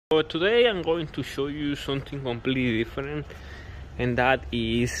So today I'm going to show you something completely different, and that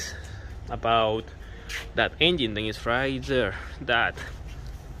is about that engine that is right there. That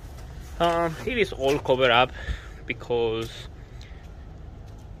it is all covered up because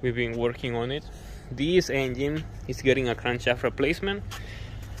we've been working on it. This engine is getting a crankshaft replacement.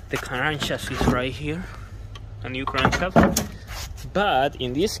 The crankshaft is right here, a new crankshaft, but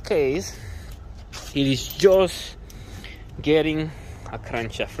in this case it is just getting a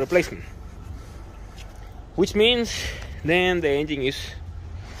crankshaft replacement, which means then the engine is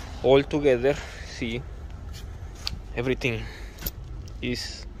all together. See, everything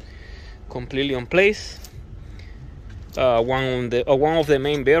is completely in place. One of the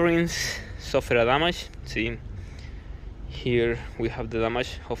main bearings suffered a damage. See, here we have the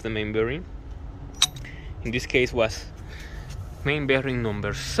damage of the main bearing. In this case was main bearing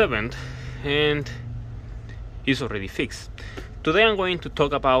number 7, and is already fixed. Today I'm going to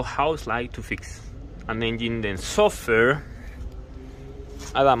talk about how it's like to fix an engine that suffer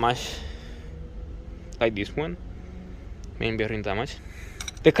a damage like this one, main bearing damage.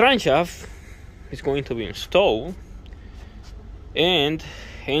 The crankshaft is going to be installed, and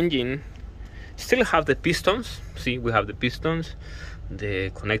engine still have the pistons. See, we have the pistons, the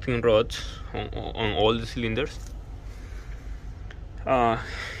connecting rods on all the cylinders.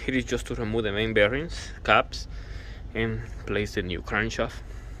 It is just to remove the main bearings caps and place the new crankshaft.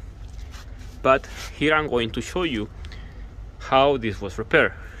 But here I'm going to show you how this was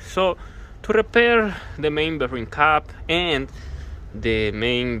repaired. So to repair the main bearing cap and the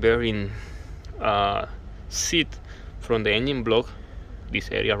main bearing seat from the engine block, this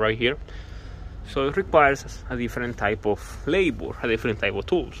area right here, so it requires a different type of labor, a different type of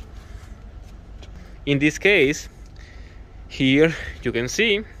tools. In this case, here you can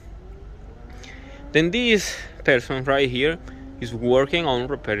see, then this person right here is working on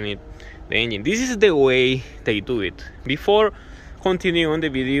repairing the engine. This is the way they do it. Before continuing the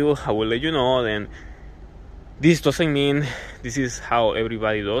video, I will let you know, then this doesn't mean this is how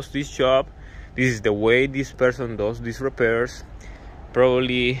everybody does this job. This is the way this person does these repairs.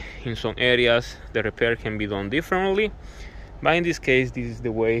 Probably in some areas the repair can be done differently, but in this case this is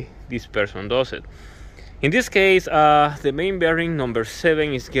the way this person does it. In this case, the main bearing number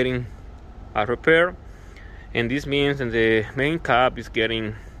 7 is getting a repair, and this means that the main cap is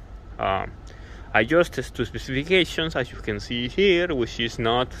getting adjusted to specifications, as you can see here, which is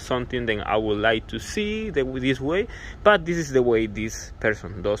not something that I would like to see this way, but this is the way this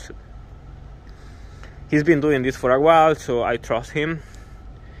person does it. He's been doing this for a while, so I trust him,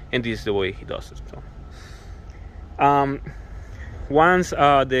 and this is the way he does it. So once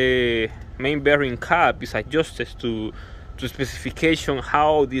the main bearing cap is adjusted to specification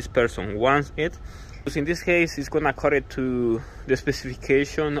how this person wants it, because in this case it's gonna cut it to the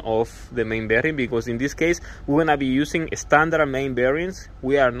specification of the main bearing, because in this case we're gonna be using standard main bearings.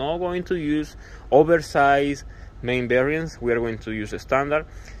 We are not going to use oversized main bearings. We are going to use a standard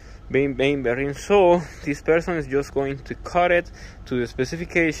main bearing. So this person is just going to cut it to the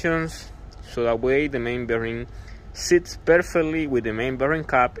specifications, so that way the main bearing sits perfectly with the main bearing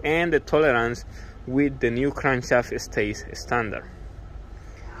cap, and the tolerance with the new crankshaft stays standard.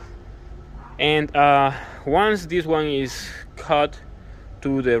 And once this one is cut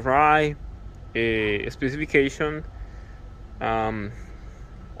to the right specification,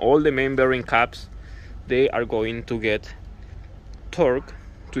 all the main bearing caps, they are going to get torque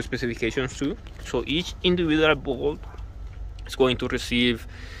to specifications too. So each individual bolt is going to receive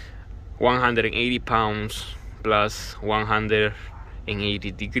 180 pounds plus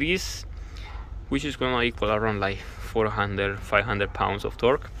 180 degrees, which is going to equal around like 500 pounds of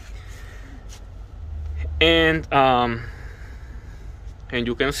torque. And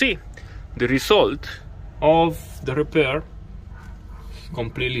you can see the result of the repair,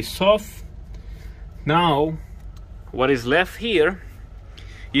 completely soft. Now what is left here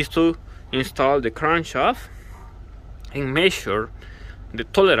is to install the crankshaft and measure the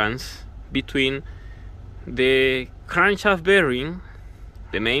tolerance between the crankshaft bearing,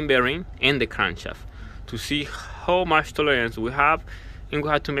 the main bearing, and the crankshaft, to see how much tolerance we have. And we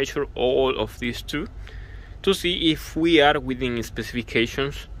have to measure all of these two to see if we are within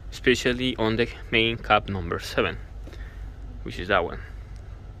specifications, especially on the main cap number 7, which is that one.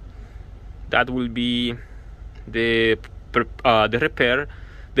 That will be the repair,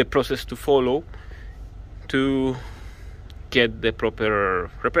 the process to follow to get the proper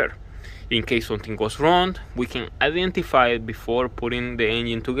repair. In case something goes wrong, we can identify it before putting the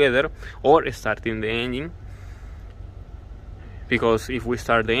engine together or starting the engine, because if we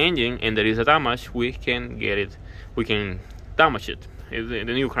start the engine and there is a damage, we can damage it the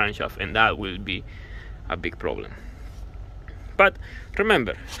new crankshaft, and that will be a big problem. But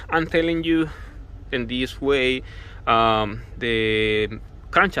remember, I'm telling you in this way the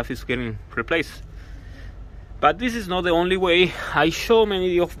crankshaft is getting replaced. But this is not the only way. I show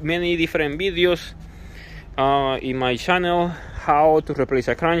many different videos in my channel how to replace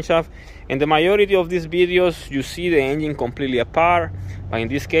a crankshaft, and the majority of these videos you see the engine completely apart, but in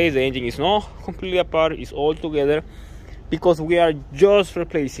this case the engine is not completely apart, it's all together, because we are just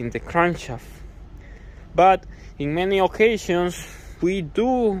replacing the crankshaft. But in many occasions we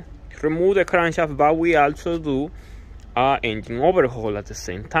do remove the crankshaft, but we also do engine overhaul at the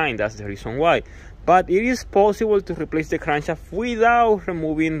same time. That's the reason why. But it is possible to replace the crankshaft without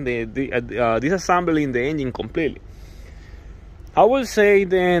removing disassembling the engine completely. I will say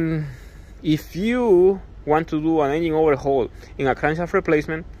then, if you want to do an engine overhaul in a crankshaft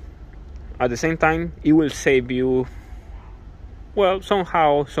replacement at the same time, it will save you, well,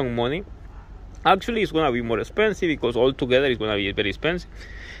 somehow some money. Actually, it's going to be more expensive because altogether it's going to be very expensive,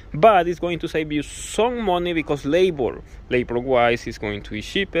 but it's going to save you some money because labor wise it's going to be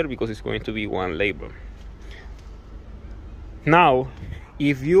cheaper, because it's going to be one labor. Now,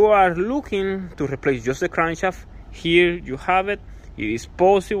 if you are looking to replace just the crankshaft, here you have it. It is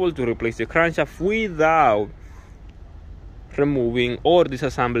possible to replace the crankshaft without removing or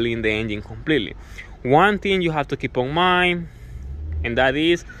disassembling the engine completely. One thing you have to keep in mind, and that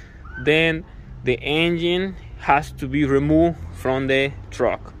is then the engine has to be removed from the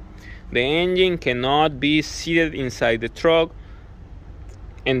truck. The engine cannot be seated inside the truck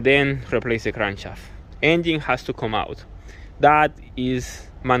and then replace the crankshaft. Engine has to come out. That is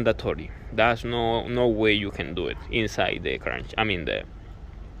mandatory. There's no way you can do it inside the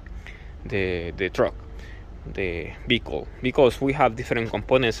the truck, the vehicle, because we have different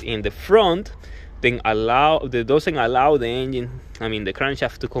components in the front that doesn't allow the engine, the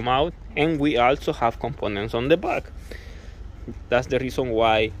crankshaft, to come out, and we also have components on the back. That's the reason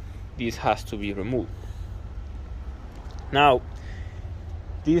why this has to be removed. Now,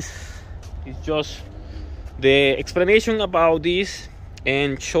 this is just the explanation about this,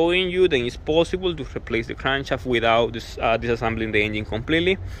 and showing you that it's possible to replace the crankshaft without disassembling the engine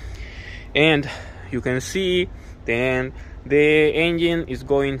completely. And you can see then the engine is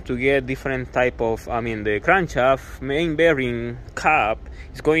going to get different type of, the crankshaft main bearing cap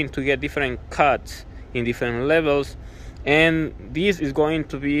is going to get different cuts in different levels, and this is going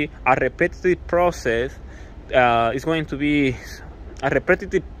to be a repetitive process. It's going to be a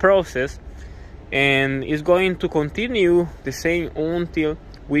repetitive process, and it's going to continue the same until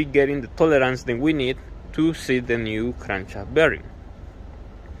we get in the tolerance that we need to set the new crankshaft bearing.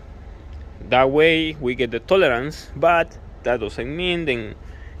 That way we get the tolerance, but that doesn't mean then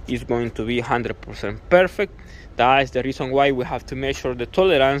it's going to be 100% perfect. That is the reason why we have to measure the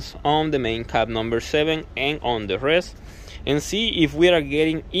tolerance on the main cap number 7 and on the rest, and see if we are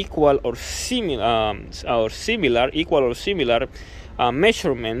getting equal or similar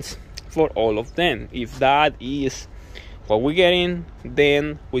measurements for all of them. If that is what we're getting,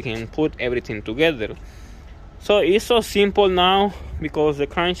 then we can put everything together. So it's so simple now, because the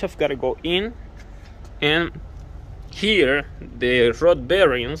crankshaft gotta go in, and here the rod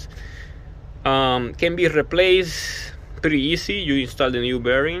bearings can be replaced pretty easy. You install the new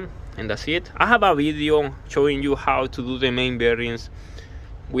bearing and that's it. I have a video showing you how to do the main bearings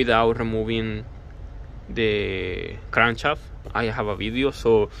without removing the crankshaft. I have a video,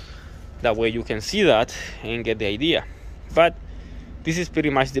 so that way you can see that and get the idea. But this is pretty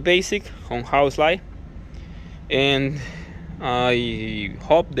much the basic on how it's like, and I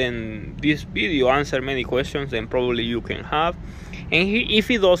hope then this video answer many questions and probably you can have. And if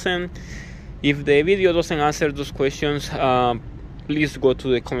the video doesn't answer those questions, please go to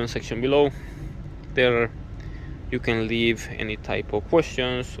the comment section below. There you can leave any type of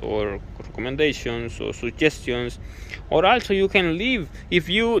questions or recommendations or suggestions, or also you can leave, if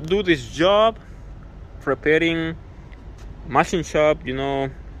you do this job repairing machine shop,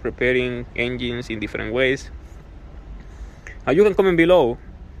 repairing engines in different ways, you can comment below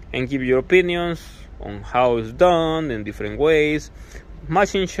and give your opinions on how it's done in different ways.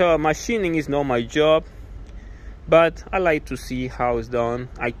 Machining is not my job, but I like to see how it's done.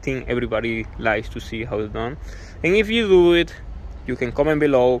 I think everybody likes to see how it's done, and if you do it, you can comment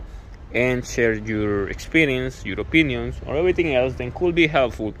below and share your experience, your opinions, or everything else that could be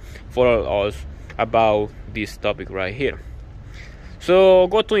helpful for us about this topic right here. So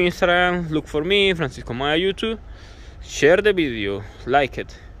go to Instagram, look for me, franciscoamaya YouTube, share the video, like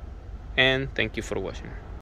it, and thank you for watching.